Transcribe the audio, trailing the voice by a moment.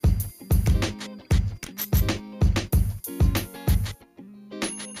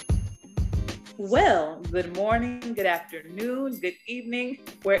Well, good morning, good afternoon, good evening,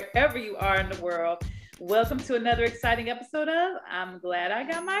 wherever you are in the world. Welcome to another exciting episode of I'm Glad I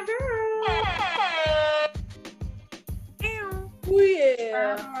Got My Girl. Oh,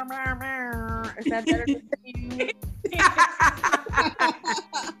 yeah. Is that better than you?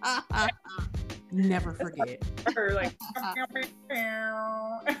 Never forget. Like,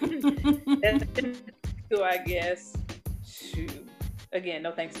 that's who I guess. Shoot. Again,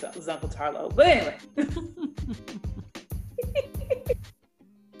 no thanks to Uncle Tarlo. But anyway.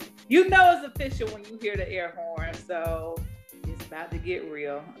 You know it's official when you hear the air horn, so it's about to get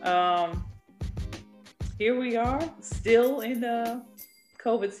real. Here we are, still in the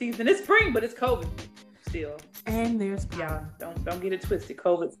COVID season. It's spring, but it's COVID still. And there's y'all don't get it twisted.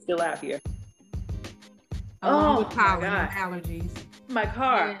 COVID's still out here. Along with pollen and allergies. My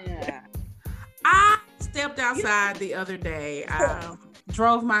car. Yeah. I stepped outside the other day. I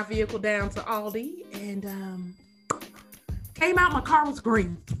drove my vehicle down to Aldi and came out. My car was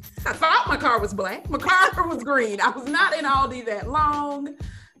green. I thought my car was black. My car was green. I was not in Aldi that long.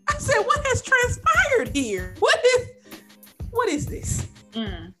 I said, what has transpired here? What is this?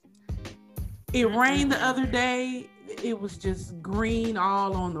 It rained the other day. It was just green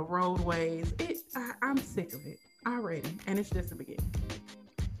all on the roadways. I'm sick of it already, and it's just the beginning.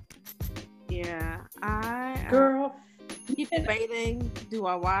 Yeah, I Girl, keep debating, do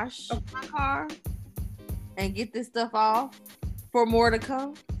I wash my car and get this stuff off for more to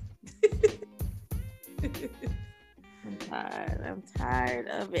come? I'm tired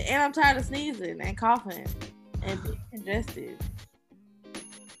of it. And I'm tired of sneezing and coughing and being congested.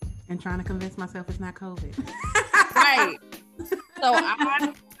 And trying to convince myself it's not COVID. Right. So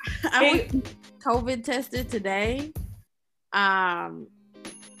I was COVID tested today.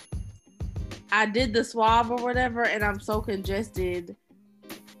 I did the swab or whatever, and I'm so congested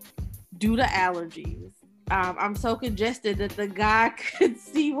due to allergies. I'm so congested that the guy could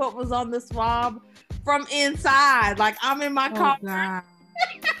see what was on the swab from inside. Like, I'm in my car. God.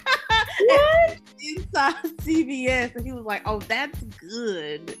 what? Inside CVS, and he was like, "Oh, that's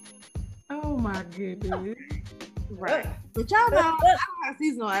good." Oh my goodness. Right. But y'all know, I don't have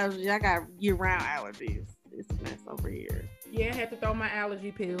seasonal allergies. I got year-round allergies. It's a mess over here. Yeah, I had to throw my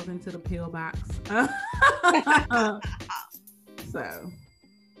allergy pills into the pill box. So.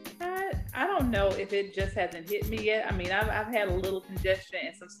 I don't know if it just hasn't hit me yet. I mean, I've had a little congestion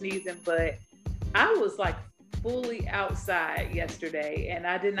and some sneezing, but I was like fully outside yesterday and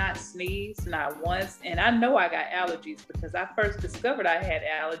I did not sneeze, not once. And I know I got allergies because I first discovered I had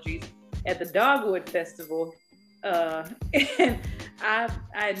allergies at the Dogwood Festival. And I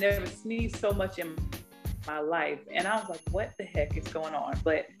had never sneezed so much in my life. And I was like, what the heck is going on?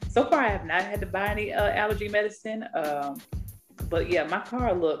 But so far I have not had to buy any allergy medicine. But yeah, my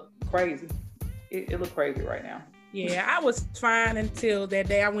car looked crazy. It looked crazy right now. Yeah, I was fine until that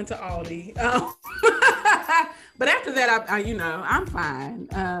day I went to Aldi. But after that, I'm fine.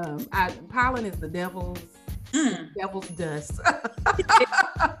 Pollen is the devil's dust.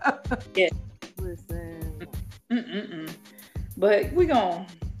 Yeah. Listen. But we're going to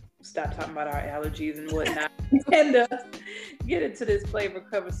stop talking about our allergies and whatnot and get into this flavor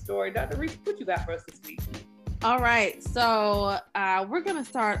cover story. Dr. Reese, what you got for us this week? All right, so we're going to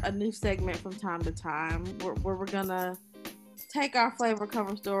start a new segment from time to time where we're going to take our flavor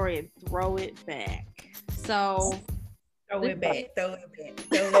cover story and throw it back. So, Throw it back. throw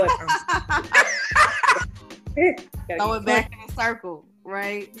it back in a circle,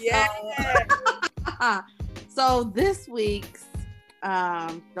 right? Yeah. So this week's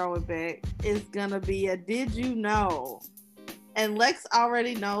throw it back is going to be a Did You Know? And Lex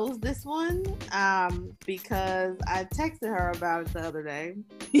already knows this one because I texted her about it the other day.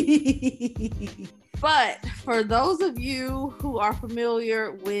 But for those of you who are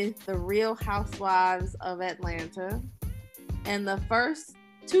familiar with the Real Housewives of Atlanta, in the first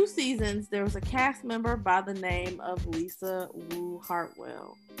 2 seasons, there was a cast member by the name of Lisa Wu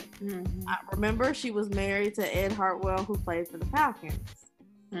Hartwell. Remember, she was married to Ed Hartwell, who played for the Falcons.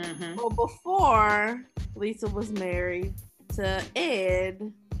 Well, before Lisa was married to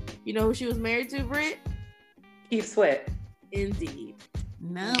Ed, you know who she was married to, Britt? Keith Sweat. Indeed.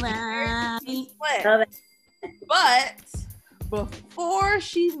 Nobody. But before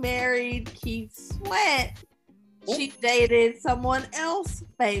she married Keith Sweat, she dated someone else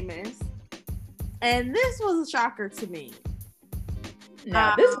famous. And this was a shocker to me.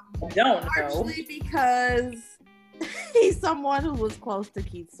 Now, this I don't know. Partially because he's someone who was close to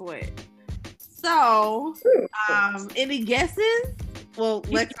Keith Sweat. So, any guesses? Well,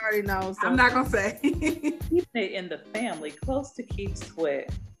 Lex already knows. So. I'm not gonna say. Keeping it in the family, close to Keith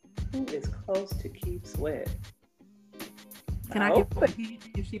Sweat. Who is close to Keith Sweat? Can I give a hint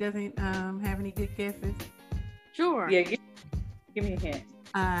if she doesn't have any good guesses? Sure. Yeah, give me a hint.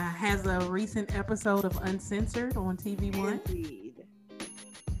 Has a recent episode of Uncensored on TV One. Indeed.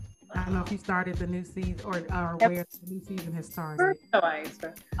 I don't know if you started the new season or where the new season has started. No, I ain't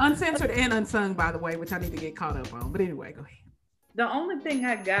started. Uncensored and Unsung, by the way, which I need to get caught up on. But anyway, go ahead. The only thing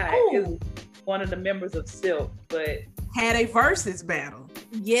I got is one of the members of Silk, but had a versus battle.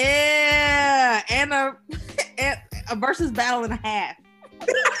 Yeah, and a versus battle and a half.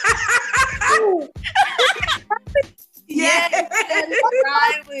 Yes,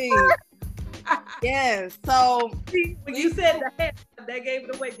 Riley. Yes. So when you said the half, that gave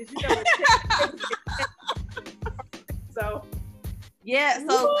it away. Did you know? So yeah.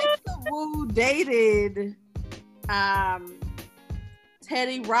 So Lisa Wu dated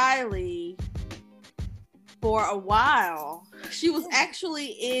Teddy Riley for a while. She was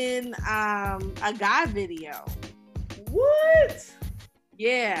actually in a guy video. What?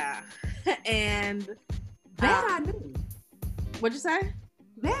 Yeah. And that I knew. What'd you say?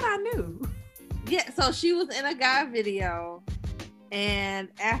 That I knew. Yeah, so she was in a guy video, and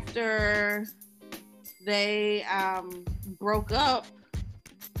after they broke up,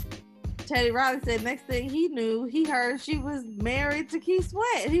 Teddy Riley said next thing he knew, he heard she was married to Keith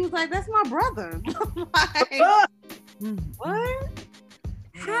Sweat. And he was like, that's my brother. Like, what?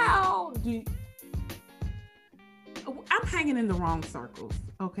 How do you... I'm hanging in the wrong circles,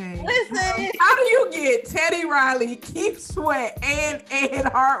 okay? Listen. How do you get Teddy Riley, Keith Sweat, and Ed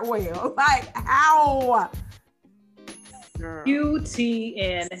Hartwell? Like, how?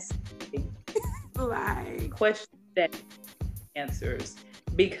 UTN. Like, question that answers,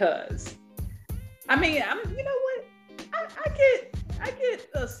 because I mean, you know what? I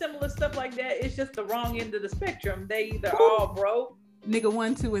get similar stuff like that. It's just the wrong end of the spectrum. They either all broke, nigga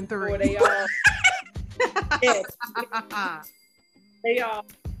 1, 2, and 3, or they all yes, they all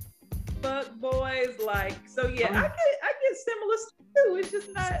fuck boys. Like, so yeah, I get similar stuff too. It's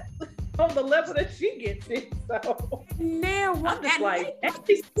just not on the level that she gets it. So now I'm just like,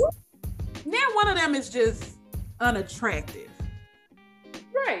 now one of them is just unattractive.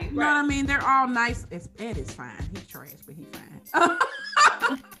 Right. You know what I mean? They're all nice. Ed is fine. He's trash, but he's fine.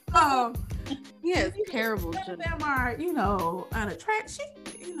 Yeah, it's terrible. Some of them are, you know, unattractive.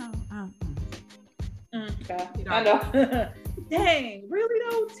 You know. Okay. I know. Dang, really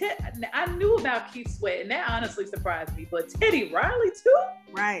though? I knew about Keith Sweat, and that honestly surprised me. But Teddy Riley too?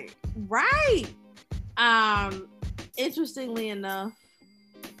 Right. Interestingly enough,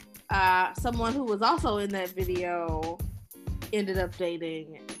 someone who was also in that video ended up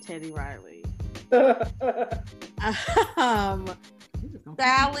dating Teddy Riley.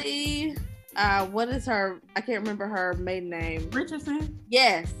 Sally, what is her? I can't remember her maiden name. Richardson?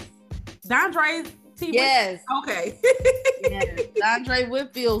 Yes. Dondre's T. Yes. Okay. Yes. Dondre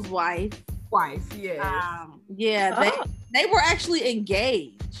Whitfield's wife. Yes. Yeah, they were actually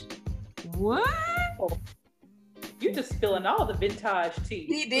engaged. What? You just spilling all the vintage tea.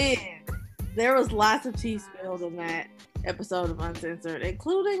 He did. There was lots of tea spilled in that episode of Uncensored,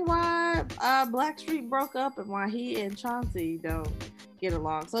 including why Blackstreet broke up and why he and Chauncey don't get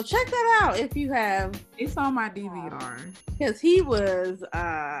along. So check that out if you have. It's on my DVR. Because he was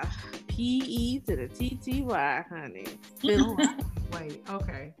PE to the TTY, honey. Wait,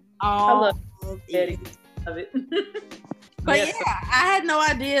 okay. I love Teddy. Love it. But yeah, I had no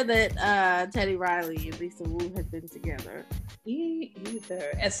idea that Teddy Riley and Lisa Wu had been together. Me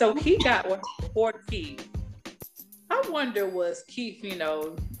either. And so he got one for Keith. I wonder, was Keith, you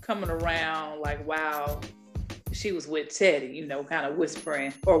know, coming around like, wow, she was with Teddy, you know, kind of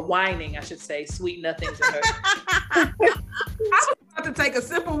whispering or whining, I should say, sweet nothings in her. I was about to take a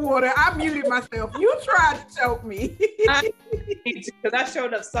sip of water. I muted myself. You tried to choke me. Because I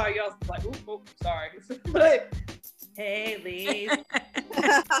showed up sorry. I was like, ooh, sorry. But hey, Lee.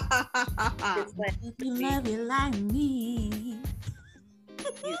 You love it like me.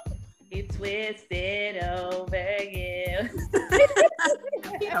 You twisted over you.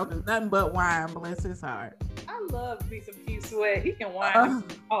 He don't do nothing but whine, bless his heart. I love me some Keith Sweat. He can whine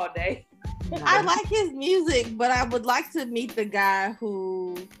all day. I like his music, but I would like to meet the guy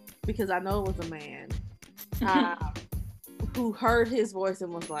who, because I know it was a man, who heard his voice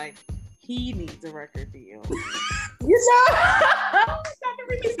and was like, he needs a record deal. You know,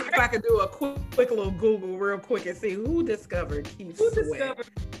 if I could do a quick little Google real quick and see who discovered Keith Sweat. Who discovered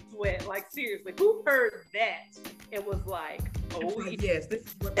Sweat? Like, seriously, who heard that? It was like, oh, yes, this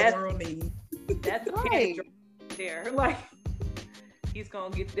is what the world needs. That's a right there. Like, he's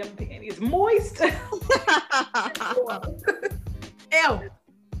gonna get them panties moist. L.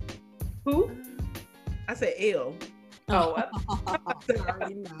 Who? I said L. Oh,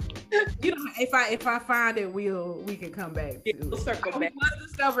 Sorry, no. You know, if I find it, we can come back to we'll circle back. It was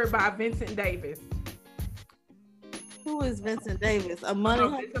discovered by Vincent Davis. Who is Vincent Davis? A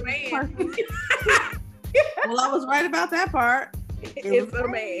money It's a man. person? Well, I was right about that part. It's a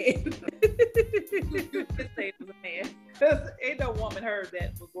man. His name was a man. 'Cause ain't no woman heard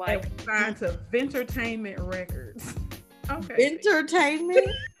that was like Signed to Ventertainment Records. Okay. Entertainment.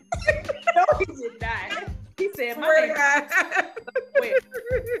 no, he did not. He said my Swear name to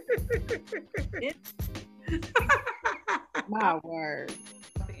is My word.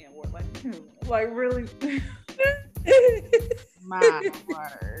 like really. My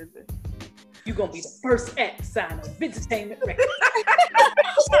word. You gonna be the first act sign of Entertainment Records.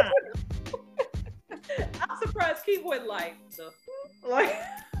 I'm surprised Keith went like like.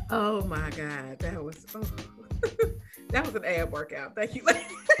 Oh my God, that was that was an ab workout. Thank you.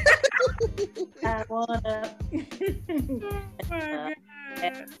 I wanna.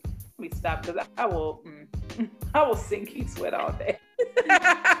 Let me stop because I will sing Keith Sweat all day.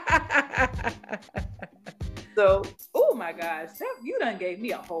 So, oh my gosh, you done gave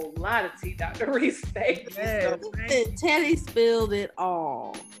me a whole lot of tea, Dr. Reese. Thank you. Yes. Teddy spilled it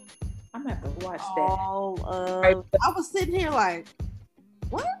all. I'm gonna have to watch that. All of. I was sitting here like,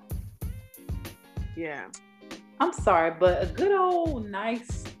 what? Yeah. I'm sorry, but a good old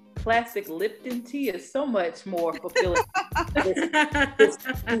nice classic Lipton tea is so much more fulfilling.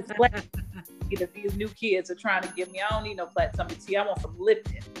 These new kids are trying to give me. I don't need no flat tummy tea. I want some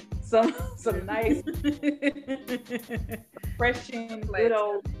Lipton. Some nice, refreshing, good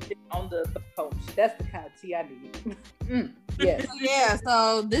old on the coach. That's the kind of tea I need. Yes. Yeah.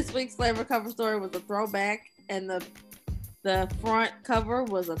 So this week's flavor cover story was a throwback, and the front cover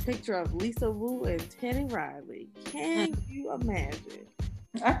was a picture of Lisa Wu and Teddy Riley. Can you imagine?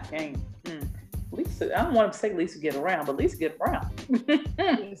 I can't. Lisa, I don't want to say Lisa get around, but Lisa get around.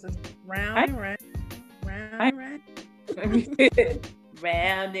 Round and round. Round and round.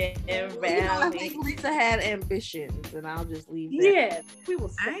 You know, I think Lisa had ambitions, and I'll just leave that. Yes, we will.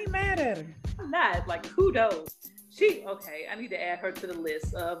 I ain't mad at her. I'm not like kudos. Okay. I need to add her to the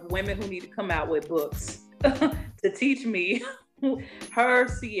list of women who need to come out with books to teach me. Her,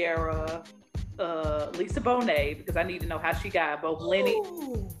 Sierra, Lisa Bonet, because I need to know how she got both Lenny,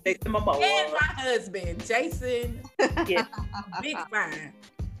 Jason Momoa, and my husband, Jason. Yes, Big fine.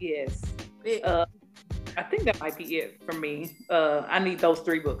 yes. Big. I think that might be it for me. I need those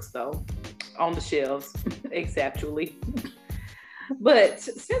 3 books though on the shelves, exactly. But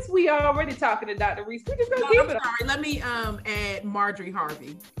since we are already talking to Dr. Reese, we're just gonna keep it. Sorry, let me add Marjorie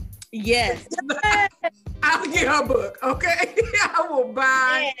Harvey. Yes. I'll get her book, okay? I will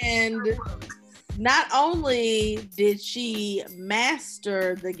buy. And not only did she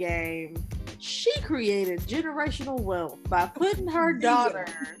master the game, she created generational wealth by putting her daughter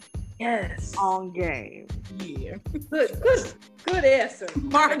Yes. on game. Yeah. Good answer.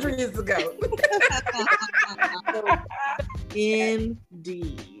 Marjorie is the GOAT.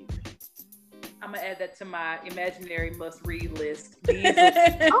 Indeed. I'm gonna add that to my imaginary must-read list. Oh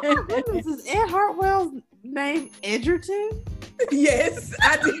my goodness, is Ed Hartwell's name Edgerton? Yes,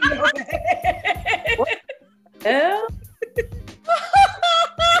 I didn't know that. Yeah.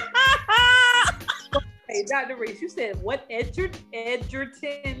 Hey, Dr. Reese, you said what? Edgerton?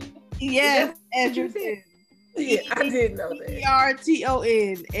 Yes, Edgerton. Yeah, I didn't know that.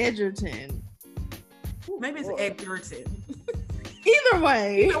 Edgerton. Edgerton. Maybe it's Edgerton. Either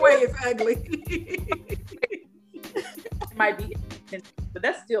way. Either way, it's ugly. It might be, but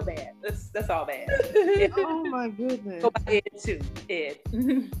that's still bad. That's all bad. Oh my goodness. Go by Ed too. Ed.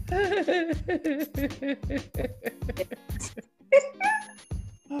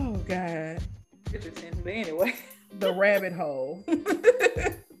 Oh God. Edgerton. But anyway, The rabbit hole.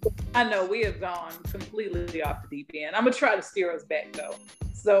 I know we have gone completely off the deep end. I'm gonna try to steer us back though.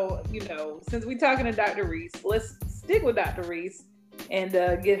 So, since we're talking to Dr. Reese, let's stick with Dr. Reese and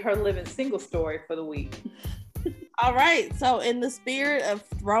get her living single story for the week. All right. So, in the spirit of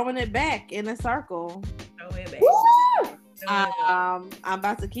throwing it back in a circle, I'm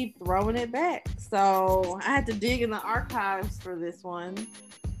about to keep throwing it back. So, I had to dig in the archives for this one.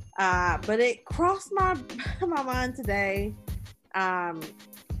 But it crossed my mind today.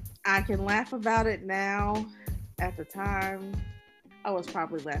 I can laugh about it now. At the time, I was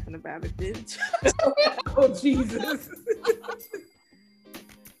probably laughing about it then. Oh, Jesus.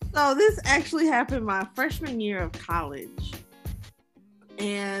 So this actually happened my freshman year of college.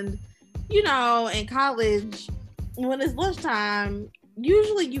 And, in college, when it's lunchtime,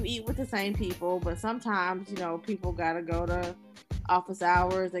 usually you eat with the same people, but sometimes, you know, people gotta go to office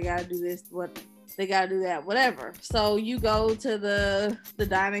hours, they gotta do this, they gotta do that, whatever. So you go to the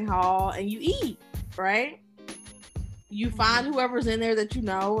dining hall and you eat, right? You find whoever's in there that you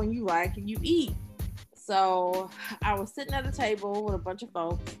know and you like, and you eat. So I was sitting at a table with a bunch of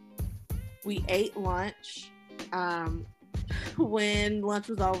folks. We ate lunch. When lunch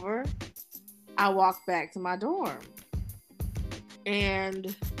was over, I walked back to my dorm.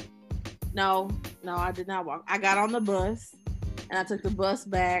 And no, I did not walk. I got on the bus and I took the bus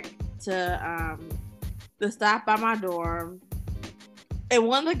back to the stop by my dorm. And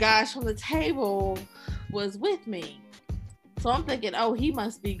one of the guys from the table was with me. So I'm thinking, oh, he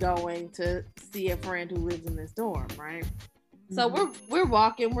must be going to see a friend who lives in this dorm, right? Mm-hmm. So we're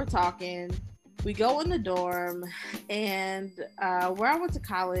walking, we're talking. We go in the dorm, and where I went to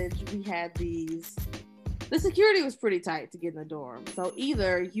college, we had these. The security was pretty tight to get in the dorm. So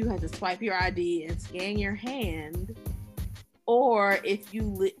either you had to swipe your ID and scan your hand, or if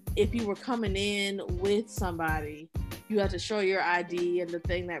you were coming in with somebody, you had to show your ID and the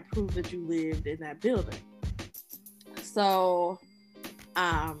thing that proved that you lived in that building. So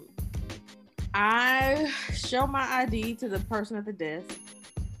I show my ID to the person at the desk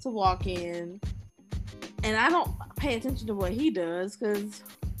to walk in, and I don't pay attention to what he does, because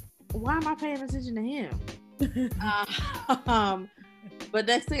why am I paying attention to him? But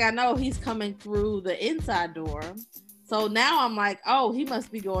next thing I know, he's coming through the inside door. So now I'm like, oh, he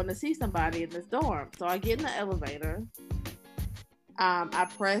must be going to see somebody in this dorm. So I get in the elevator. I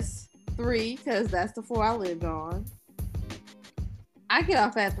press 3 because that's the floor I lived on. I get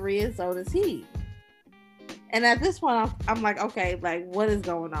off at 3 and so does he. And at this point, I'm like, okay, like, what is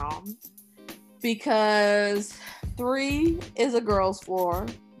going on? Because 3 is a girl's floor.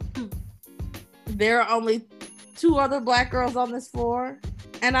 There are only 2 other Black girls on this floor.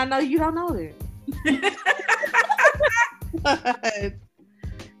 And I know you don't know them. But,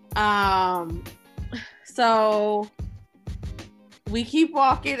 so we keep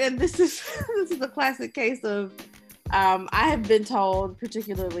walking, and this is a classic case of I have been told,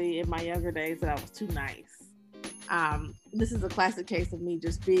 particularly in my younger days, that I was too nice. This is a classic case of me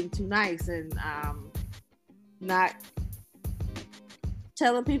just being too nice and not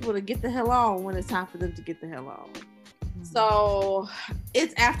telling people to get the hell on when it's time for them to get the hell on. Mm-hmm. So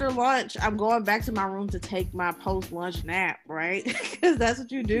it's after lunch. I'm going back to my room to take my post-lunch nap, right? Because that's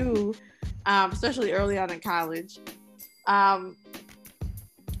what you do, especially early on in college. I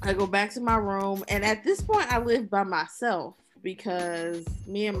go back to my room, and at this point I lived by myself because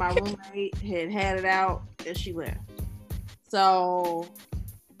me and my roommate had it out and she left. So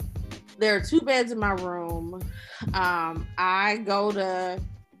there are 2 beds in my room. I go to,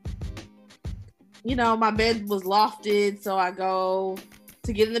 my bed was lofted, so I go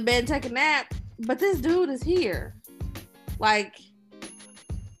to get in the bed and take a nap, but this dude is here, like,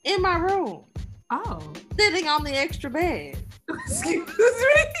 in my room. Oh. Sitting on the extra bed. Excuse me?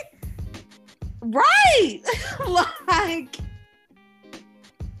 Right! Like,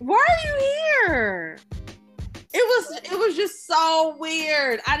 why are you here? It was just so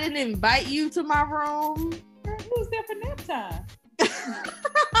weird. I didn't invite you to my room. Who's there for nap time?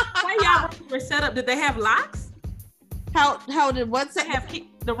 Why y'all rooms were set up? Did they have locks? How did what they have?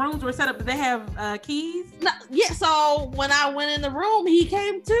 The rooms were set up. Did they have keys? No, yeah. So when I went in the room, he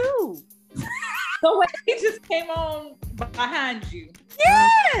came too. So he just came on behind you.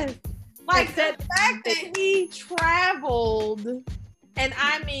 Yes. Like the fact that he traveled, and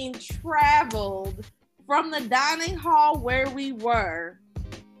I mean traveled, from the dining hall where we were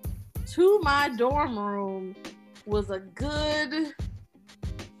to my dorm room was a good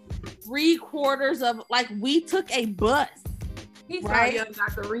 3/4 of, like, we took a bus. He saw young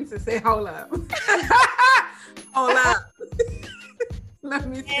Dr. Reese and said, hold up. Hold up. Let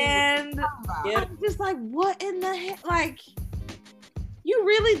me see. And I'm just like, what in the heck? Like, you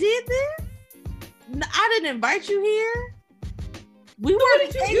really did this? I didn't invite you here. We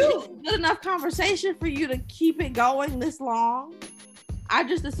weren't having good enough conversation for you to keep it going this long. I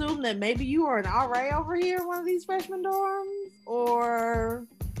just assumed that maybe you were an RA over here in one of these freshman dorms, or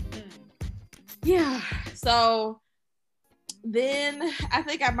yeah. So then I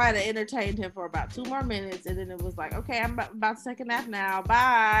think I might have entertained him for about 2 more minutes, and then it was like, okay, I'm about to take a nap now.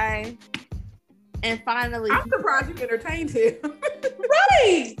 Bye. And finally, I'm surprised you entertained him.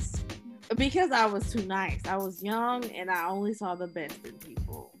 Right. Because I was too nice. I was young and I only saw the best in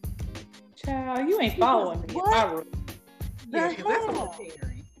people. Child, you ain't following me. What? Yeah, that's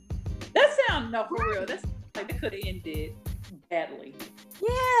scary. That sounds, no, for real. That's like, that could have ended badly.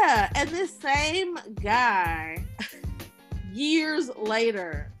 Yeah, and this same guy years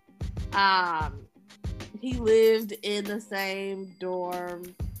later, he lived in the same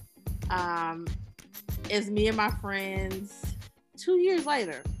dorm as me and my friends 2 years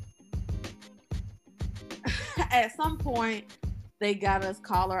later. At some point, they got us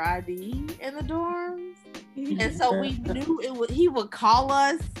caller ID in the dorms. And so we knew he would call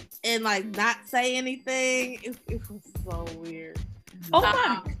us and like not say anything. It was so weird. Oh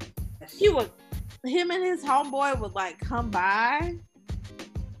my! Him and his homeboy would like come by,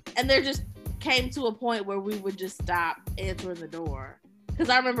 and there just came to a point where we would just stop answering the door. Because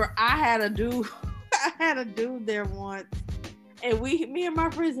I remember I had a dude there once, and me and my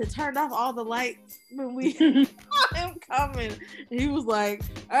friends had turned off all the lights when we saw him coming. He was like,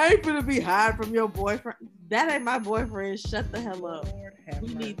 "I ain't gonna be hiding from your boyfriend. That ain't my boyfriend. Shut the hell up.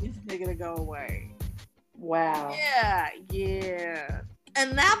 We need this nigga to go away." Wow. Yeah.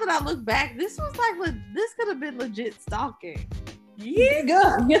 And now that I look back, this was like, this could have been legit stalking.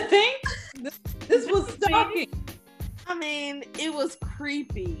 Yeah. You think? This was stalking. I mean, it was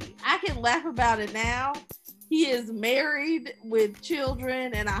creepy. I can laugh about it now. He is married with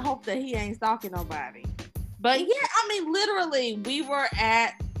children, and I hope that he ain't stalking nobody. But yeah, I mean, literally, we were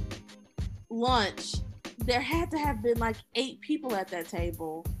at lunch. There had to have been like 8 people at that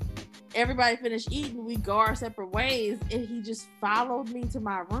table. Everybody finished eating. We go our separate ways, and he just followed me to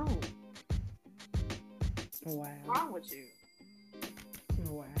my room. Wow. What's wrong with you?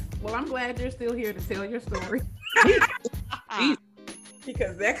 Wow. Well, I'm glad you're still here to tell your story.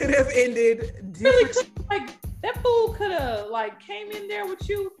 Because that could have ended different. Like that fool could have like came in there with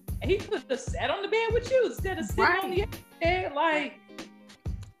you, and he could have sat on the bed with you instead of sitting on the bed. Like,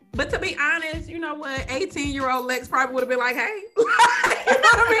 but to be honest, you know what? 18-year-old Lex probably would have been like, "Hey," you know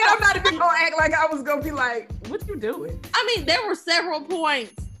what I mean? I'm not even gonna act like I was gonna be like, "What you doing?" I mean, there were several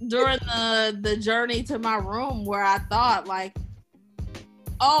points during the journey to my room where I thought like,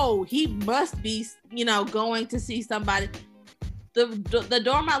 oh, he must be, going to see somebody. The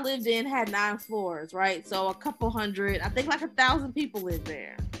dorm I lived in had 9 floors, right? So a couple hundred, I think like 1,000 people live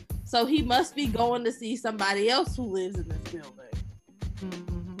there. So he must be going to see somebody else who lives in this building.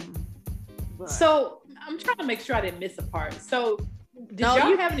 Mm-hmm. So I'm trying to make sure I didn't miss a part. So did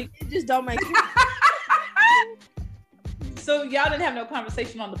y'all have any? It just don't make sense. So y'all didn't have no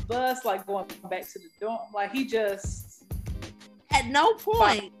conversation on the bus, like going back to the dorm. Like he just At no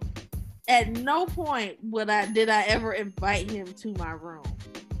point did I ever invite him to my room.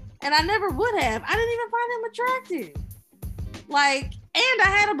 And I never would have. I didn't even find him attractive. Like, and I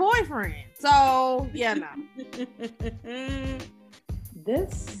had a boyfriend. So, yeah, no.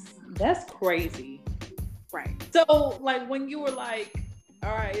 That's crazy. Right. So, like, when you were like,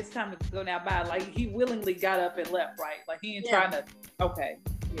 all right, it's time to go now, bye. Like, he willingly got up and left, right? Like, he ain't trying to, okay.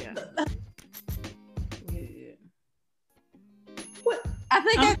 Yeah. Yeah. What? I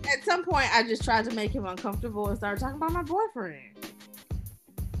think at some point I just tried to make him uncomfortable and started talking about my boyfriend.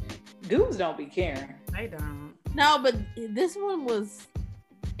 Dudes don't be caring. They don't. No, but this one was,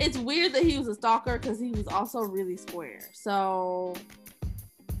 it's weird that he was a stalker because he was also really square. So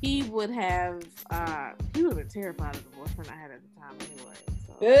he would have been terrified of the boyfriend I had at the time anyway.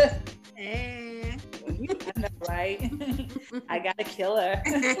 So. I know, right? I gotta kill her.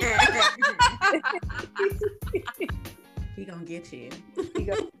 He gonna get you. He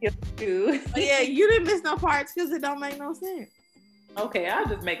gonna kill you. But yeah, you didn't miss no parts because it don't make no sense. Okay, I'll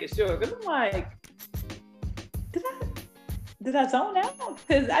just make it sure because I'm like, did I zone out?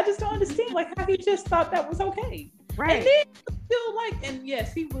 Because I just don't understand like how he just thought that was okay. Right. And then still like, and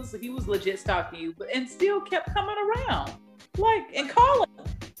yes, he was legit stalking you, but and still kept coming around, like and calling.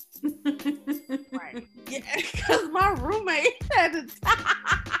 Right. Yeah, because my roommate had to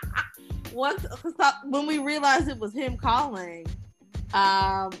once when we realized it was him calling.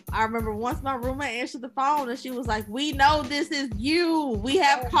 I remember once my roommate answered the phone and she was like, "We know this is you. We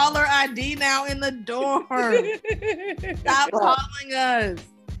have caller ID now in the dorm. Stop calling us."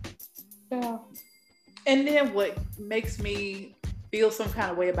 Yeah. And then what makes me feel some kind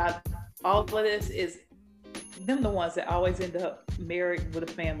of way about all of this is them the ones that always end up married with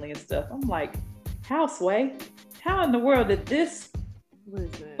a family and stuff. I'm like, how, Sway? How in the world did this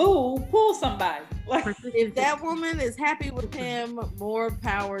fool pull somebody? Like, if that woman is happy with him, more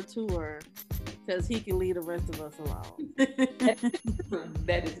power to her, because he can leave the rest of us alone.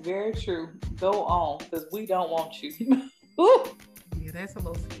 That is very true. Go on, because we don't want you. Ooh. Yeah, that's a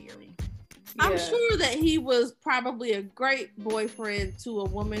little scary. I'm sure that he was probably a great boyfriend to a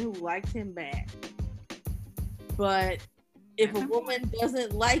woman who liked him back. But if a woman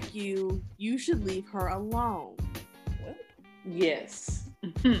doesn't like you, you should leave her alone. Well, yes.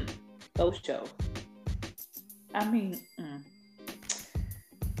 Those show. I mean,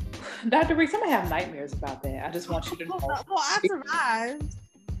 Dr. Reese, I'm gonna have nightmares about that. I just want you to know. Well, I survived.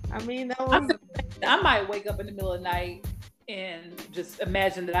 I mean, that was. I might wake up in the middle of the night and just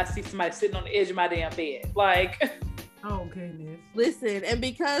imagine that I see somebody sitting on the edge of my damn bed. Like, oh goodness. Listen, and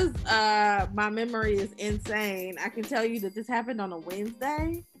because my memory is insane, I can tell you that this happened on a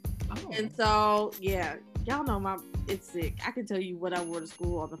Wednesday. Oh. And so, yeah, y'all know it's sick. I can tell you what I wore to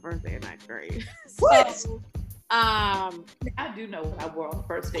school on the first day of ninth grade. What? I do know what I wore on the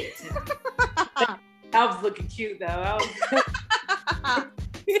first day of 10th. I was looking cute though.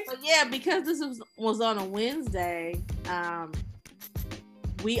 But yeah, because this was on a Wednesday,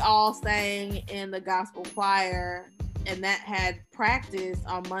 we all sang in the gospel choir, and that had practice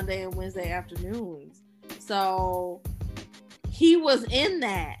on Monday and Wednesday afternoons. So he was in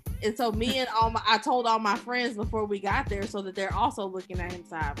that. And so I told all my friends before we got there so that they're also looking at him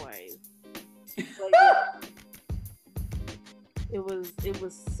sideways. But, yeah, it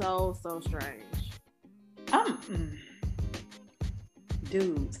was so strange.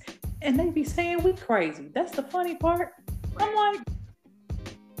 Dudes, and they be saying we crazy. That's the funny part. Right. I'm like,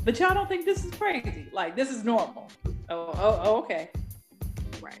 but y'all don't think this is crazy? Like, this is normal. Oh, okay.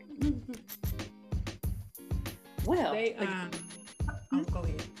 Right. Well, go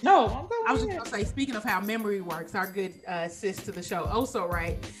ahead. No, I was just gonna say, speaking of how memory works, our good sis to the show, also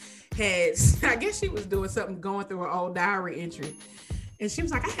right, I guess she was doing something, going through her old diary entry. And she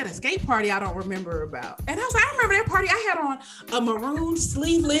was like, I had a skate party I don't remember about. And I was like, I remember that party. I had on a maroon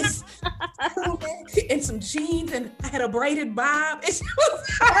sleeveless and some jeans, and I had a braided bob. And she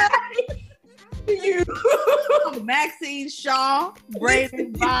was like, you. Maxine Shaw,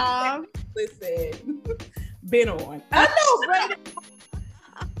 braided bob. Listen, been on. I know, braided.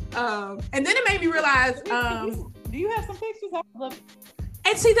 And then it made me realize. Do you have some pictures?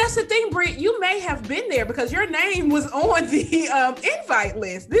 And see, that's the thing, Britt. You may have been there because your name was on the invite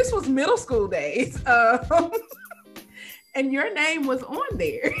list. This was middle school days. And your name was on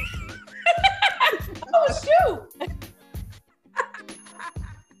there. Oh, shoot.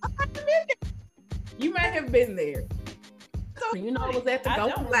 You may have been there. So, you know, it was at the Go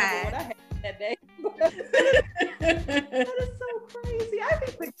Live. I had that day. That is so crazy. I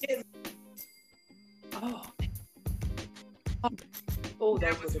be forgetting. Oh,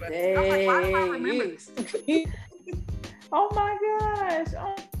 that was a day. Like, why do I remember this? Oh my gosh.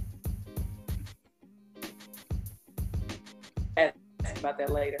 Ask about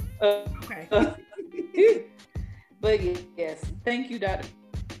that later. Okay. But yes, thank you, Dr.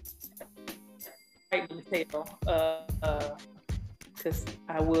 Right in the tail, because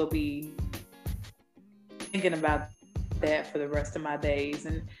I will be thinking about that for the rest of my days,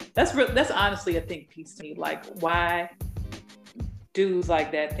 and that's honestly a think piece to me. Like, why dudes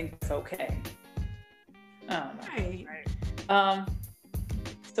like that think it's okay? I don't know. Right.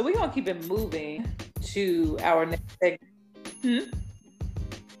 So we're gonna keep it moving to our next segment.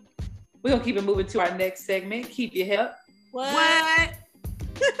 We're gonna keep it moving to our next segment. Keep your head up. What?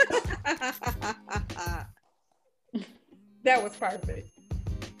 That was perfect.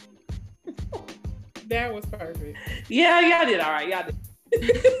 That was perfect. Yeah, y'all did all right. Y'all did.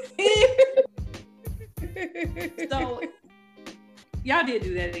 So y'all did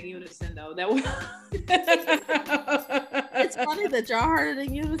do that in unison, though. That was. It's funny that y'all heard it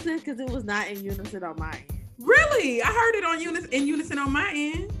in unison because it was not in unison on my end. Really? I heard it in unison on my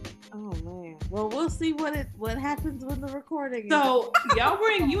end. Oh man. Well, we'll see what happens when the recording. So y'all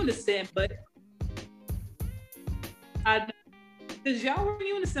were in unison, but because y'all were in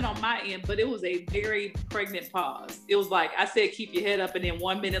unison on my end, but it was a very pregnant pause. It was like I said, "Keep your head up," and then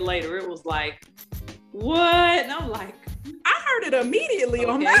 1 minute later, it was like, "What?" And I'm like, I heard it immediately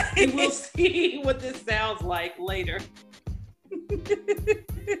on my end. We'll see what this sounds like later.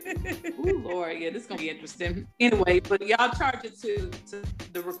 Ooh, Lord, yeah, this is gonna be interesting. Anyway, but y'all charge it to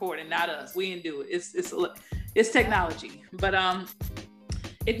the recording, not us. We didn't do it. It's technology. But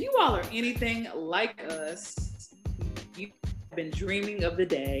if you all are anything like us, you've been dreaming of the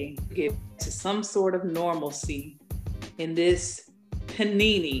day to get to some sort of normalcy in this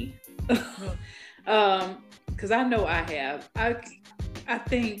panini. Because I know I have. I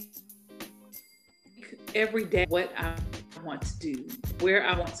think every day what I want to do, where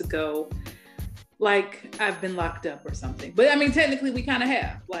I want to go, like I've been locked up or something. But I mean, technically we kind of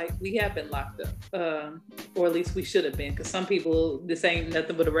have. Like, we have been locked up. Or at least we should have been, because some people, this ain't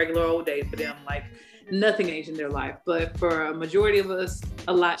nothing but a regular old day for them. Like, nothing changed in their life. But for a majority of us,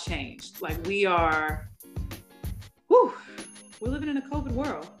 a lot changed. Like, we're living in a COVID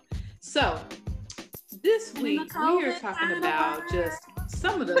world. So this week we are talking about just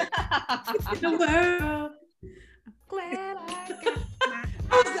some of the world. glad I got my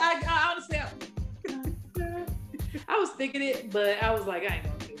I honestly, I was thinking it, but I was like, I ain't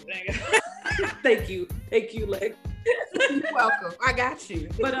gonna do it. Thank you, Lex. You're welcome. I got you.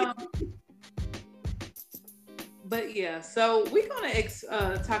 But yeah, so we're gonna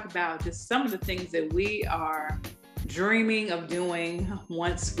talk about just some of the things that we are dreaming of doing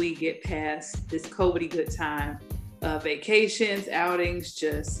once we get past this COVID good time. Vacations, outings,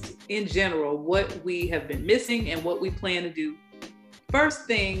 just in general, what we have been missing and what we plan to do. First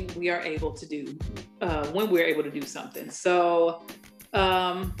thing we are able to do when we're able to do something. So,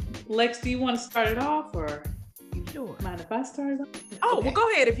 Lex, do you want to start it off, or sure? Mind if I start it off? Oh, okay. Well,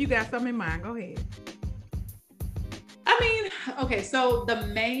 go ahead. If you got something in mind, go ahead. I mean, okay, so the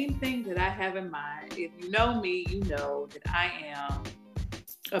main thing that I have in mind, if you know me, you know that I am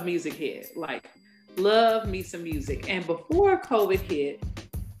a music head. Like, love me some music. And before COVID hit,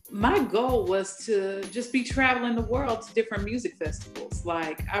 my goal was to just be traveling the world to different music festivals.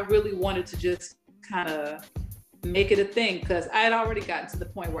 Like, I really wanted to just kind of make it a thing, because I had already gotten to the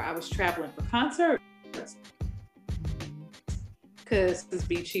point where I was traveling for concerts, because this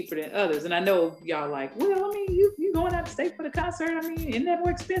be cheaper than others. And I know y'all like, well, I mean, you going out of state for the concert? I mean, isn't that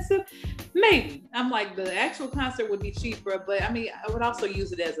more expensive? Maybe. I'm like, the actual concert would be cheaper, but I mean, I would also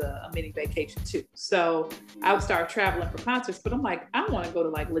use it as a mini vacation too. So I would start traveling for concerts, but I'm like, I want to go to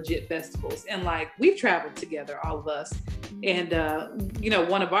like legit festivals. And like, we've traveled together, all of us. And,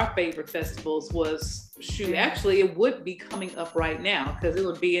 one of our favorite festivals was, actually it would be coming up right now, because it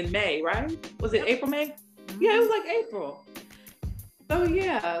would be in May, right? Was it April, May? Yeah, it was like April. So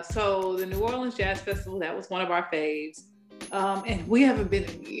yeah, so the New Orleans Jazz Festival, that was one of our faves. And we haven't been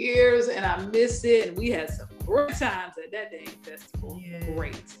in years, and I miss it. And we had some great times at that dang festival. Yeah.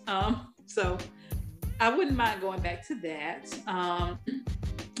 Great. So I wouldn't mind going back to that.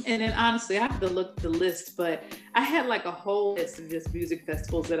 And then honestly, I have to look at the list, but I had like a whole list of just music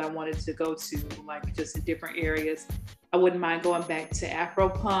festivals that I wanted to go to, like just in different areas. I wouldn't mind going back to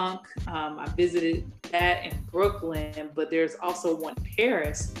Afropunk. I visited that in Brooklyn, but there's also one in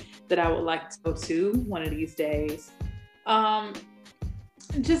Paris that I would like to go to one of these days. And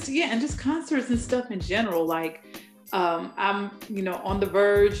just concerts and stuff in general. Like, I'm, on the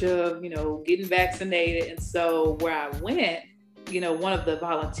verge of, getting vaccinated. And so where I went, one of the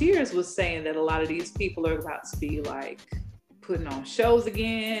volunteers was saying that a lot of these people are about to be like putting on shows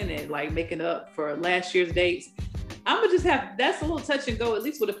again and like making up for last year's dates. I'm gonna just that's a little touch and go. At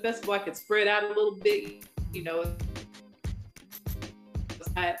least with a festival, I could spread out a little bit,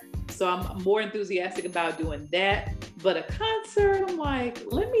 So I'm more enthusiastic about doing that. But a concert, I'm like,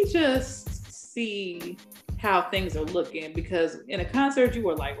 let me just see how things are looking, because in a concert, you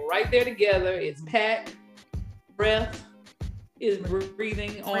are like right there together. It's packed, breath is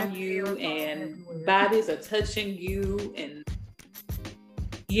breathing on you, and bodies are touching you, and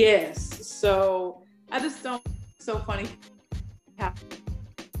yes. So I just don't. So funny how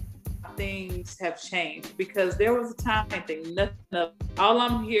things have changed, because there was a time I think nothing of all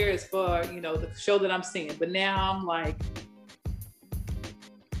I'm here is for the show that I'm seeing, but now I'm like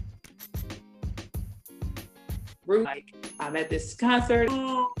I'm at this concert,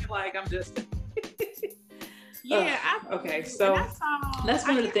 like I'm just yeah. Okay, so that's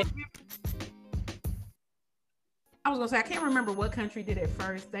one of the things. I was gonna say, I can't remember what country did it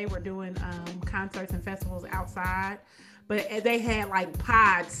first. They were doing concerts and festivals outside, but they had like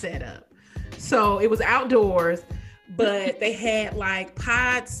pods set up. So it was outdoors, but they had like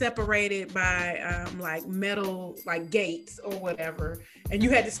pods separated by like metal, like gates or whatever. And you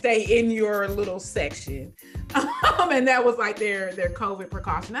had to stay in your little section. And that was like their COVID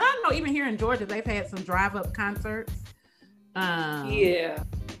precaution. And I don't know, even here in Georgia, they've had some drive-up concerts. Yeah.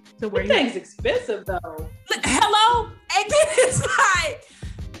 So where thing's expensive though. Hello? And then it's like,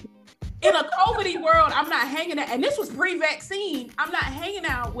 in a COVID world, I'm not hanging out, and this was pre-vaccine, I'm not hanging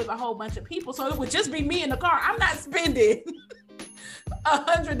out with a whole bunch of people, so it would just be me in the car. I'm not spending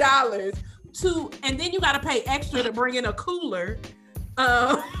 $100 and then you got to pay extra to bring in a cooler.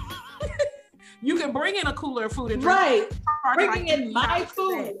 You can bring in a cooler of food and drink. Right. Bringing in my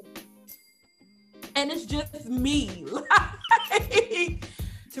food. And it's just me.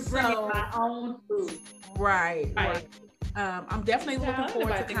 To bring in my own food. Right. I'm definitely looking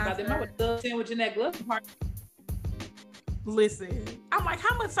forward to concerts. I would love sandwich in that glove part. Listen, I'm like,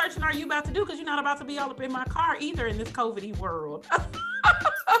 how much searching are you about to do? Because you're not about to be all up in my car either in this COVID-y world.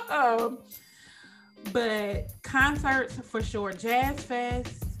 But concerts for sure. Jazz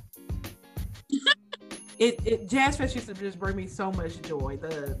Fest. Jazz Fest used to just bring me so much joy.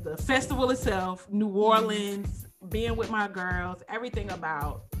 The festival itself, New Orleans, being with my girls, everything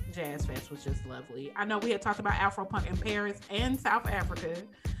about Jazz Fest was just lovely. I know we had talked about Afropunk in Paris and South Africa.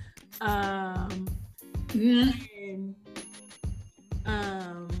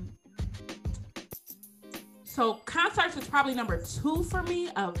 So concerts is probably number 2 for me.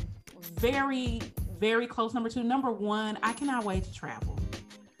 A very, very close number 2. Number 1, I cannot wait to travel.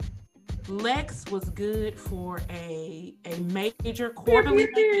 Lex was good for a major quarterly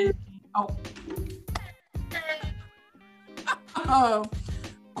vacation.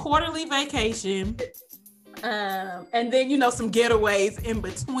 Quarterly vacation. And then, you know, some getaways in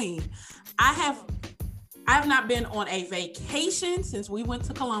between. I have not been on a vacation since we went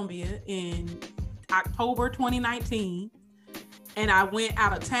to Colombia in October 2019. And I went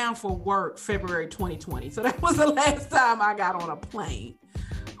out of town for work February 2020. So that was the last time I got on a plane.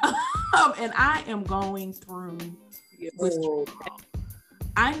 And I am going through withdrawal.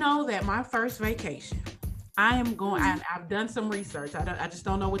 I know that my first vacation, I've done some research. I just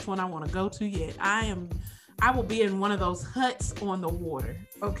don't know which one I want to go to yet. I will be in one of those huts on the water,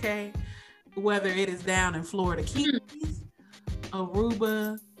 okay? Whether it is down in Florida Keys,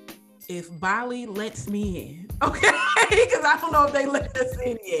 Aruba, if Bali lets me in, okay? Because I don't know if they let us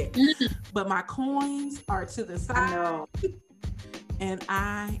in yet. But my coins are to the side. And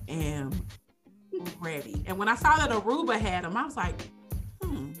I am ready. And when I saw that Aruba had them, I was like,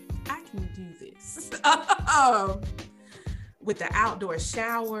 I can do this. With the outdoor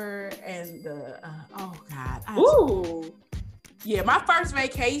shower and the, oh God. Yeah, my first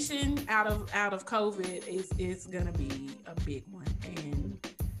vacation out of COVID is gonna be a big one. And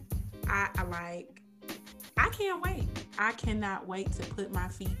I can't wait. I cannot wait to put my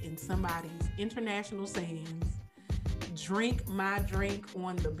feet in somebody's international sands, drink my drink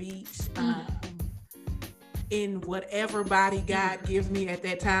on the beach, in whatever body God gives me at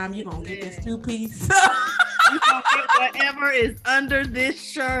that time. You're gonna get this 2-piece. You gonna get whatever is under this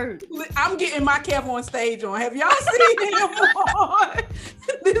shirt. I'm getting my Kev on stage on. Have y'all seen him on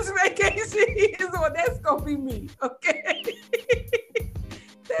this vacation? He is on. That's gonna be me. Okay.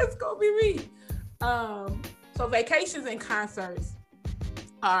 That's gonna be me. So vacations and concerts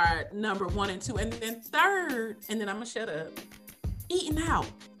are number 1 and 2. And then third, and then I'm gonna shut up, eating out.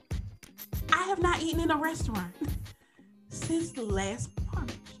 I have not eaten in a restaurant since the last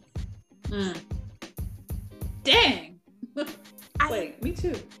March. Dang. Wait, me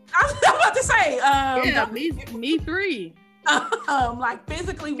too. I was about to say, yeah, me 3. Like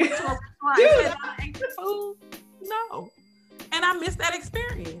physically went to a restaurant and I ate the food. No. And I missed that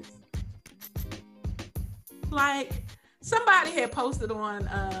experience. Like somebody had posted on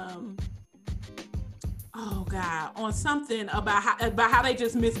on something about how they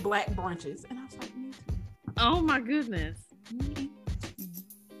just miss black brunches. And I was like, me too. Oh my goodness. Me too.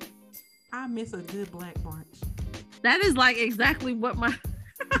 I miss a good black brunch. That is like exactly what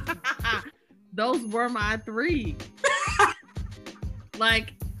those were my 3.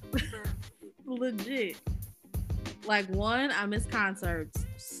 Like legit. Like 1, I miss concerts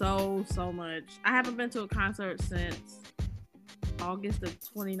so much. I haven't been to a concert since August of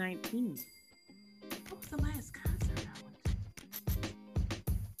 2019. What was the last concert I went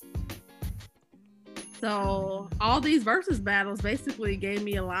to? So all these versus battles basically gave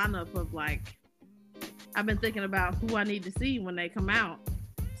me a lineup of like, I've been thinking about who I need to see when they come out.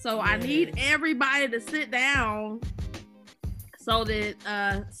 So I need everybody to sit down so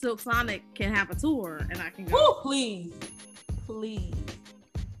that Silk Sonic can have a tour and I can go. Oh, please.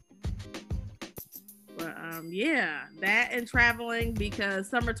 But yeah, that and traveling, because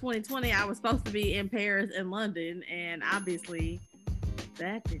summer 2020 I was supposed to be in Paris and London, and obviously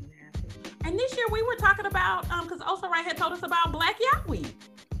that didn't happen. And this year we were talking about because Osa Wright had told us about Black Yacht Week.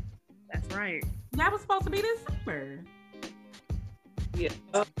 That's right. That was supposed to be this summer. Yeah.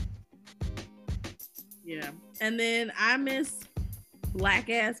 And then I miss black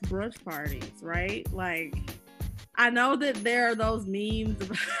ass brunch parties, right? Like, I know that there are those memes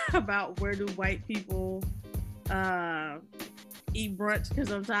about where do white people eat brunch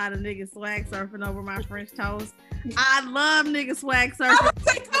because I'm tired of niggas swag surfing over my French toast. I love niggas swag surfing. I would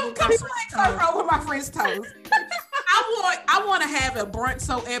say come swag surf over my French toast. I want to have a brunch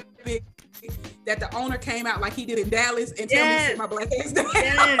so epic that the owner came out like he did in Dallas and tell me to sit my black ass down.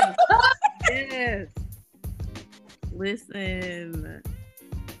 Yes. Listen,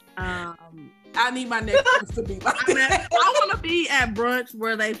 I need my next to be like that. I want to be at brunch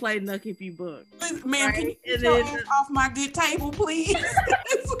where they play Nuck If You Book. Ma'am, right? Can you get your ass off my good table, please?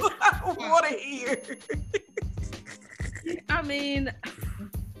 That's what I want to hear. I mean,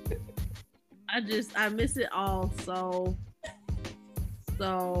 I miss it all so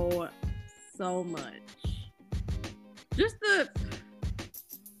much. Just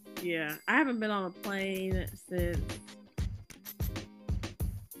Yeah, I haven't been on a plane since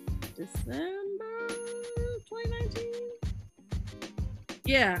December 2019.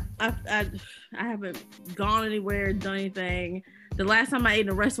 Yeah, I haven't gone anywhere, done anything. The last time I ate in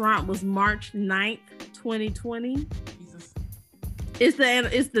a restaurant was March 9th, 2020. Jesus. It's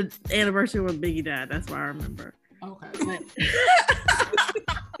the anniversary when Biggie died. That's why I remember. Okay.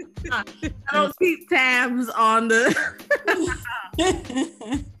 I don't keep tabs on the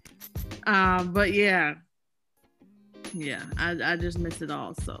but yeah, I just miss it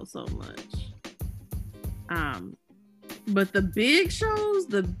all so much. But the big shows,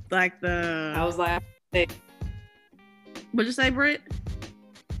 I was like, hey. What'd you say, Britt?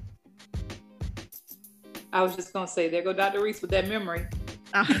 I was just gonna say, there go Dr. Reese with that memory.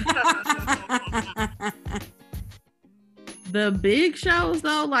 The big shows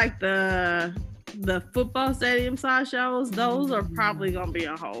though, like the football stadium size shows, those are probably gonna be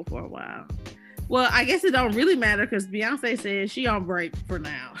on hold for a while. Well, I guess it don't really matter because Beyonce says she on break for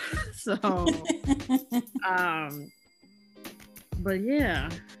now. So but yeah,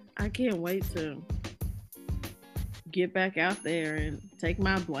 I can't wait to get back out there and take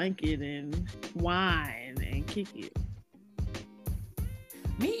my blanket and wine and kick it.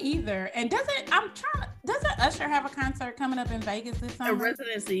 Me either. And doesn't Usher have a concert coming up in Vegas this summer? A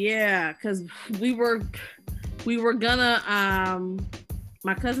residency, yeah, because we were gonna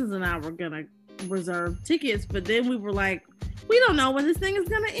my cousins and I were gonna reserve tickets, but then we were like, we don't know when this thing is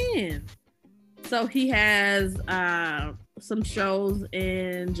gonna end. So he has some shows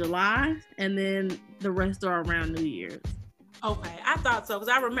in July, and then the rest are around New Year's. Okay, I thought so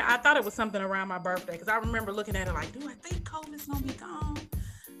because I thought it was something around my birthday because I remember looking at it like, do I think COVID's gonna be gone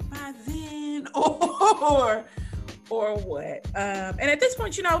by then, or what? And at this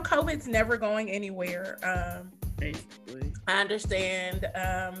point, COVID's never going anywhere. Basically, I understand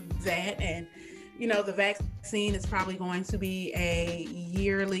that, and the vaccine is probably going to be a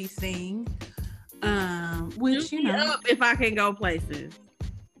yearly thing. Which if I can go places.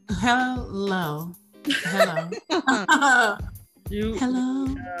 Hello. Hello.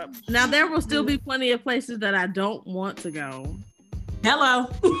 Now there will still be plenty of places that I don't want to go. Hello.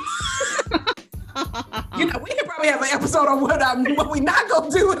 We could probably have an episode on what we not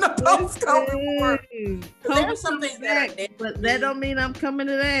gonna do in the post-COVID world. There's some things but that don't mean I'm coming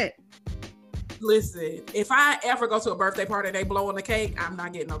to that. Listen, if I ever go to a birthday party and they blowing the cake, I'm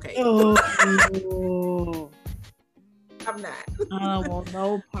not getting no cake. Oh. I'm not. I don't want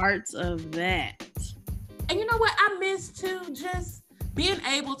no parts of that. And you know what? I miss too, just being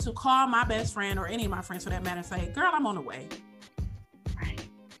able to call my best friend or any of my friends for that matter and say, girl, I'm on the way. Right.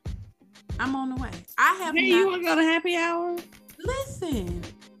 I'm on the way. I have not. You want to go to happy hour? Listen,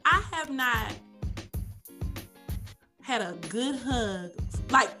 I have not had a good hug.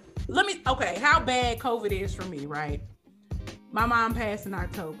 How bad COVID is for me, right? My mom passed in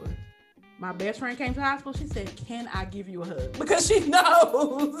October. My best friend came to the hospital. She said, can I give you a hug? Because she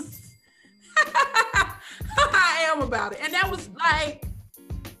knows how I am about it. And that was like,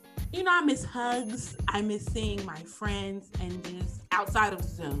 I miss hugs. I miss seeing my friends and just outside of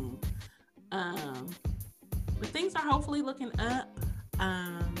Zoom. But things are hopefully looking up.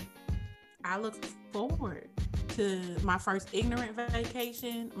 I look forward to my first ignorant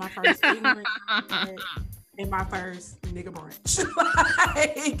vacation, my first ignorant and my first nigga brunch.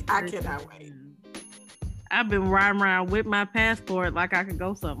 I cannot wait. I've been riding around with my passport like I could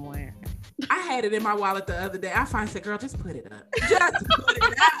go somewhere. I had it in my wallet the other day. I finally said, girl, just put it up. Just put it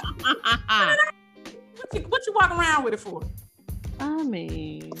up. What you walking around with it for? I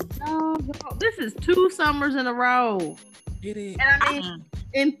mean, no, this is 2 summers in a row. It is. And I mean,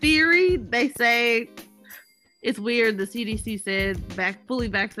 in theory, they say it's weird. The CDC said fully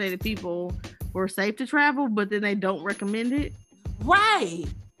vaccinated people were safe to travel, but then they don't recommend it. Right.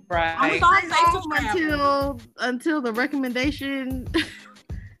 Right. Until the recommendation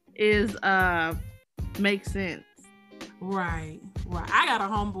is makes sense. Right. I got a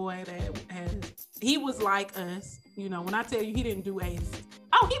homeboy that he was like us. When I tell you he didn't do he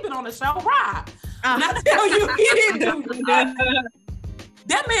been on the show, Rob. When I tell you he didn't do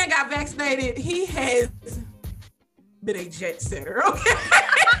that man got vaccinated. He has been a jet setter. Okay.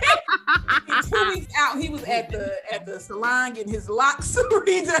 2 weeks out, he was at the salon getting his locks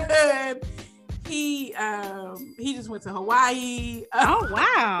redone. He just went to Hawaii. Oh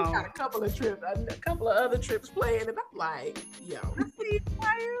wow! He got a couple of other trips planned, and I'm like, yo,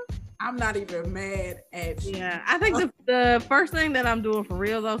 I'm not even mad at you. Yeah, I think the first thing that I'm doing for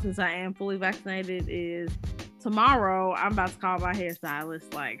real though, since I am fully vaccinated, is tomorrow I'm about to call my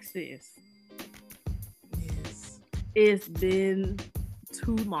hairstylist. Like, sis, yes, it's been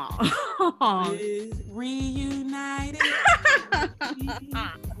too long. Reunited.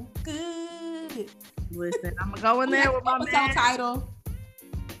 Good. Listen, I'm gonna go in there with my episode title.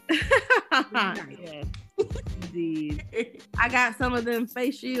 Yes, indeed. I got some of them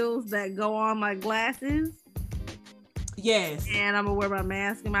face shields that go on my glasses. Yes. And I'm gonna wear my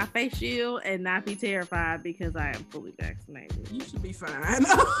mask and my face shield and not be terrified because I am fully vaccinated. You should be fine.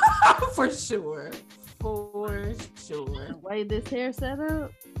 For sure. For sure. The way this hair set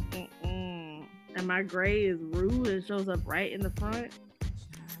up, and my gray is rude. It shows up right in the front.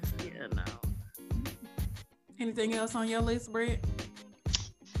 Yeah, no. Anything else on your list, Britt?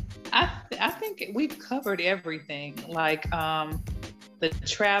 I think we've covered everything. Like the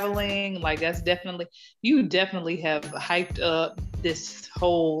traveling, like you definitely have hyped up this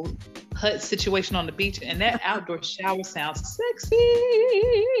whole hut situation on the beach, and that outdoor shower sounds sexy.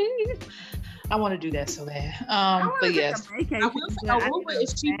 I want to do that so bad. But yes, I will say Aruba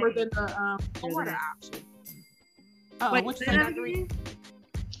is cheaper than the Florida option. Wait, what you agree?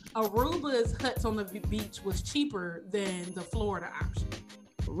 Aruba's huts on the beach was cheaper than the Florida option.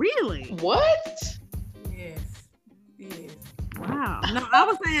 Really? What? Yes. Wow. No, I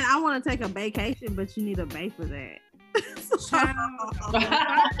was saying I want to take a vacation, but you need a bay for that.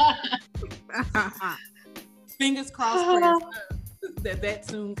 Fingers crossed that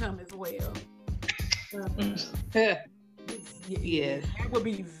soon come as well. Yeah, that would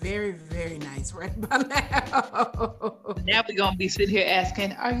be very, very nice right by now. Now we're gonna be sitting here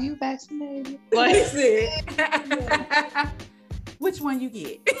asking, "Are you vaccinated?" Like, which one you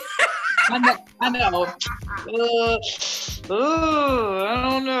get? I know. I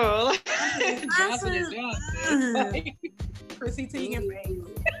don't know. Johnson and Johnson. Chrissy Teigen, baby.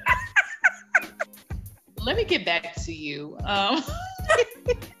 Let me get back to you.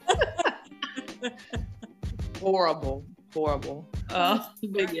 Horrible.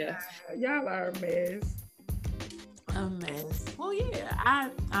 But yeah, y'all are a mess. A mess. Well, yeah,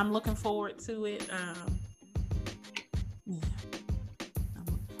 I'm looking forward to it. Yeah.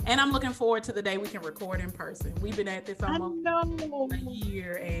 And I'm looking forward to the day we can record in person. We've been at this almost a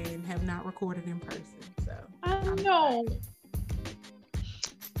year and have not recorded in person. So I know.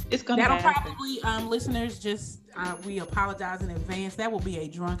 It's gonna That'll happen. Probably, listeners, just we apologize in advance. That will be a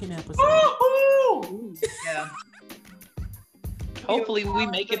drunken episode. Yeah. Hopefully we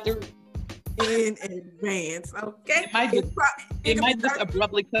make it through in advance. Okay. It might just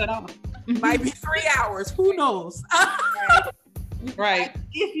abruptly cut off. Might be 3 hours. Who knows? Right.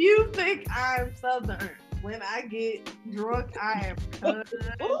 If you think I'm Southern, when I get drunk, I am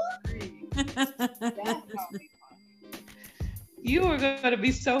country. You are going to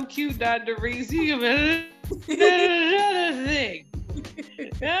be so cute, Dr. Reese. You another thing.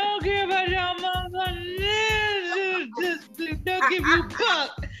 I don't care about y'all motherfuckers. Just don't give you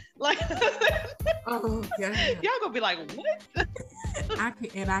fuck. Like, oh, yeah. Y'all gonna be like, what? I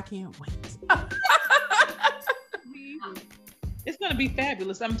can't wait. It's gonna be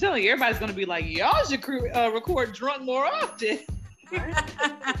fabulous. I'm telling you, everybody's gonna be like, y'all should record drunk more often.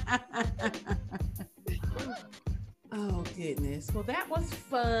 Oh goodness. Well, that was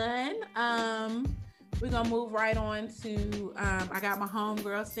fun. We're gonna move right on to I got my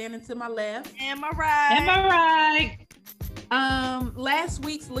homegirl standing to my left. Am I right? Last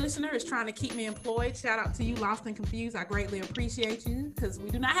week's listener is trying to keep me employed. Shout out to you, Lost and Confused. I greatly appreciate you because we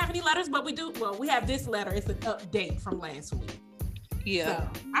do not have any letters, but we have this letter. It's an update from last week. Yeah. So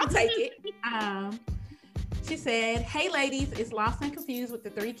I'll take it. She said, "Hey ladies, it's Lost and Confused with the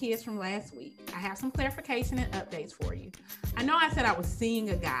 3 kids from last week. I have some clarification and updates for you. I know I said I was seeing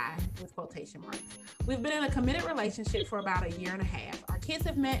a guy with quotation marks. We've been in a committed relationship for about 1.5 years. Our kids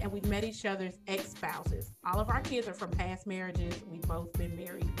have met and we've met each other's ex-spouses. All of our kids are from past marriages. We've both been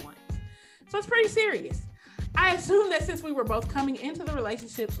married once. So it's pretty serious. I assume that since we were both coming into the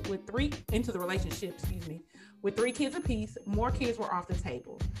relationship with 3 kids apiece, more kids were off the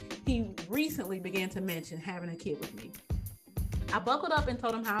table. He recently began to mention having a kid with me. I buckled up and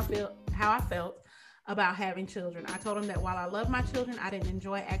told him how I felt about having children. I told him that while I love my children, I didn't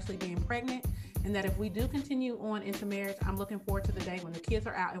enjoy actually being pregnant, and that if we do continue on into marriage, I'm looking forward to the day when the kids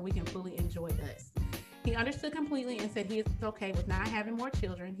are out and we can fully enjoy us. He understood completely and said he is okay with not having more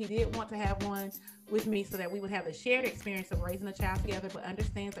children. He did want to have one with me so that we would have the shared experience of raising a child together, but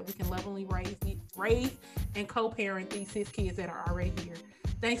understands that we can lovingly raise and co-parent these 6 kids that are already here.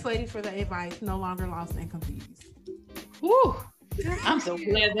 Thanks, ladies, for the advice. No longer lost and confused." Woo! I'm so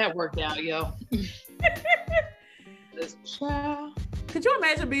glad that worked out, yo. This child. Could you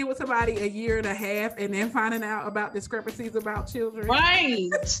imagine being with somebody 1.5 years and then finding out about discrepancies about children?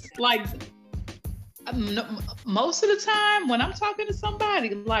 Right. Like, Most of the time when I'm talking to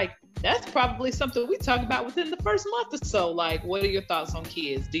somebody, like that's probably something we talk about within the first month or so. Like, what are your thoughts on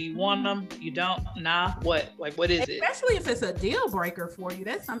kids? Do you want them? You don't? Nah. What? Like, what is it? Especially if it's a deal breaker for you.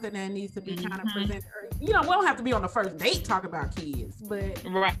 That's something that needs to be kind of presented. You know, we don't have to be on the first date talk about kids, but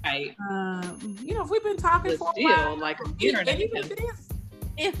right. You know, if we've been talking for a while, like I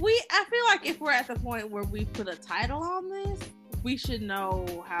feel like if we're at the point where we put a title on this, we should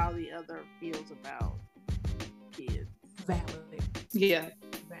know how the other feels about kids. Valid. Yeah.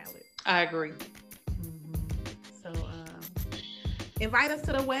 Valid. I agree. So, invite us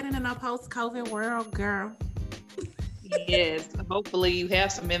to the wedding in a post-COVID world, girl. Yes. Hopefully you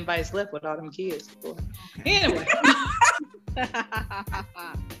have some invites left with all them kids. Okay. Anyway.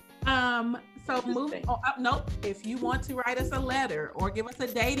 So moving on. Nope. If you want to write us a letter or give us a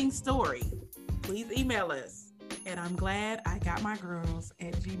dating story, please email us at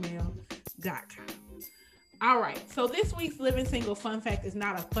imgladIgotmygirls@gmail.com. All right. So this week's Living Single fun fact is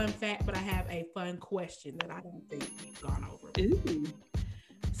not a fun fact, but I have a fun question that I don't think we've gone over. Ooh.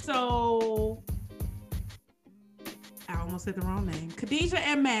 So I almost said the wrong name. Khadijah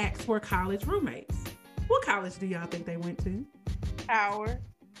and Max were college roommates. What college do y'all think they went to? Howard.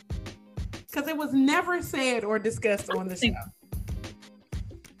 Because it was never said or discussed on the show.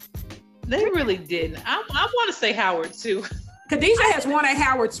 They really didn't. I want to say Howard too. Khadijah has worn a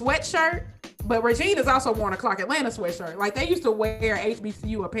Howard sweatshirt, but Regina's also worn a Clark Atlanta sweatshirt. Like they used to wear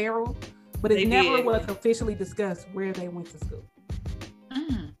HBCU apparel, but it never was officially discussed where they went to school.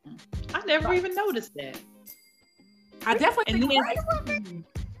 I never even noticed that. I definitely think I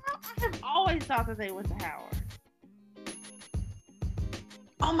have always thought that they went to Howard.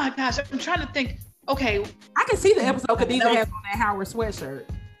 Oh my gosh, I'm trying to think. Okay. I can see the episode Khadijah has on that Howard sweatshirt.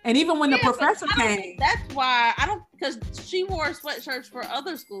 And even when the professor came. That's why because she wore sweatshirts for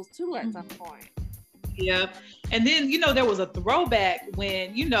other schools too at some point. Yeah. And then, there was a throwback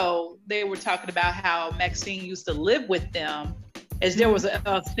when, they were talking about how Maxine used to live with them, as there was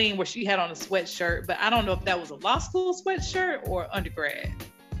a scene where she had on a sweatshirt, but I don't know if that was a law school sweatshirt or undergrad.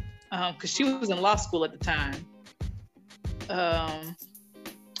 Because she was in law school at the time.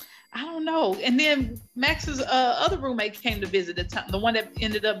 I don't know. And then Max's other roommate came to visit the one that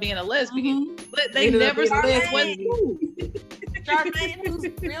ended up being a lesbian. But they never said what school. Charmaine, whose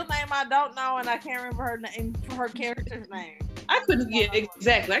real name I don't know, and I can't remember her name, her character's name. I couldn't get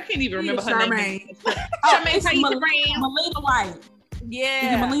exactly. I can't even remember her name. Charmaine Melina White. Yeah.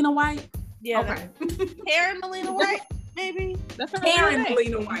 Is it Melina White? Yeah. Okay. Karen Melina White, maybe. That's her Karen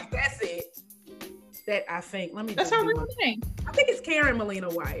Melina White. That's it. That I think. Let me. That's her real name. I think it's Karen Melina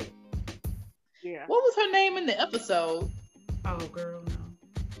White. Yeah. What was her name in the episode? Oh, girl, no.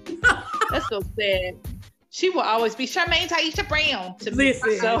 That's so sad. She will always be Charmaine Taisha Brown to me.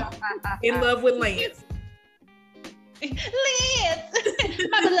 Listen, so in love with Lance. Lance,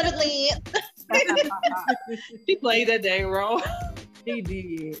 my beloved Lance. She played that day role. She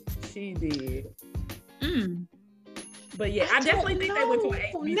did. But yeah, I definitely think they went to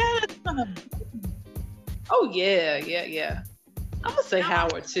an Oh yeah. I'm gonna say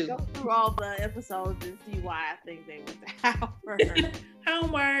Howard too. Go through all the episodes and see why I think they went to Howard.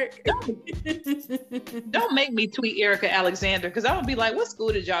 Homework. Don't make me tweet Erica Alexander because I'm gonna be like, what school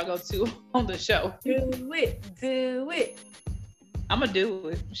did y'all go to on the show? Do it. I'm gonna do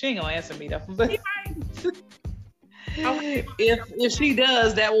it. She ain't gonna answer me though. But if she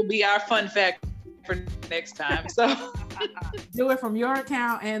does, that will be our fun fact for next time. So do it from your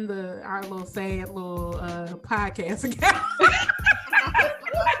account and our little sad little podcast account.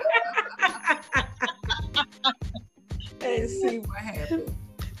 And see what happens.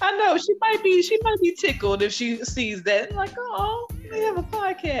 I know she might be tickled if she sees that. Like, oh, we have a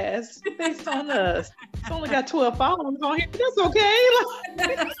podcast based on us. It's only got 12 followers on here. That's okay.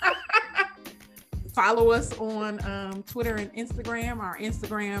 Follow us on Twitter and Instagram. Our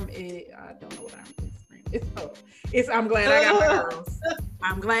Instagram is I don't know what our Instagram is. It's I'm glad I got my girls.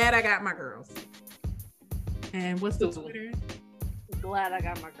 I'm glad I got my girls. And what's the Twitter? Glad I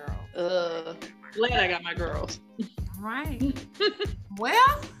got my girls. Glad I got my girls. All right.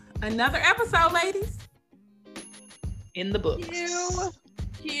 Well, another episode, ladies. In the books.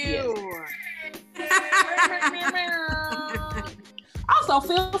 Cute. Also,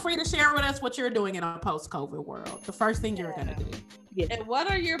 feel free to share with us what you're doing in a post-COVID world. The first thing you're gonna do. Yeah. And what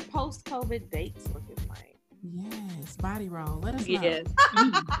are your post-COVID dates looking like? Yes, body roll. Let us know. Yes.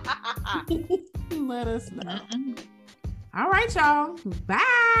 Let us know. All right, y'all.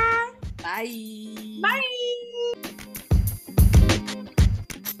 Bye. Bye. Bye.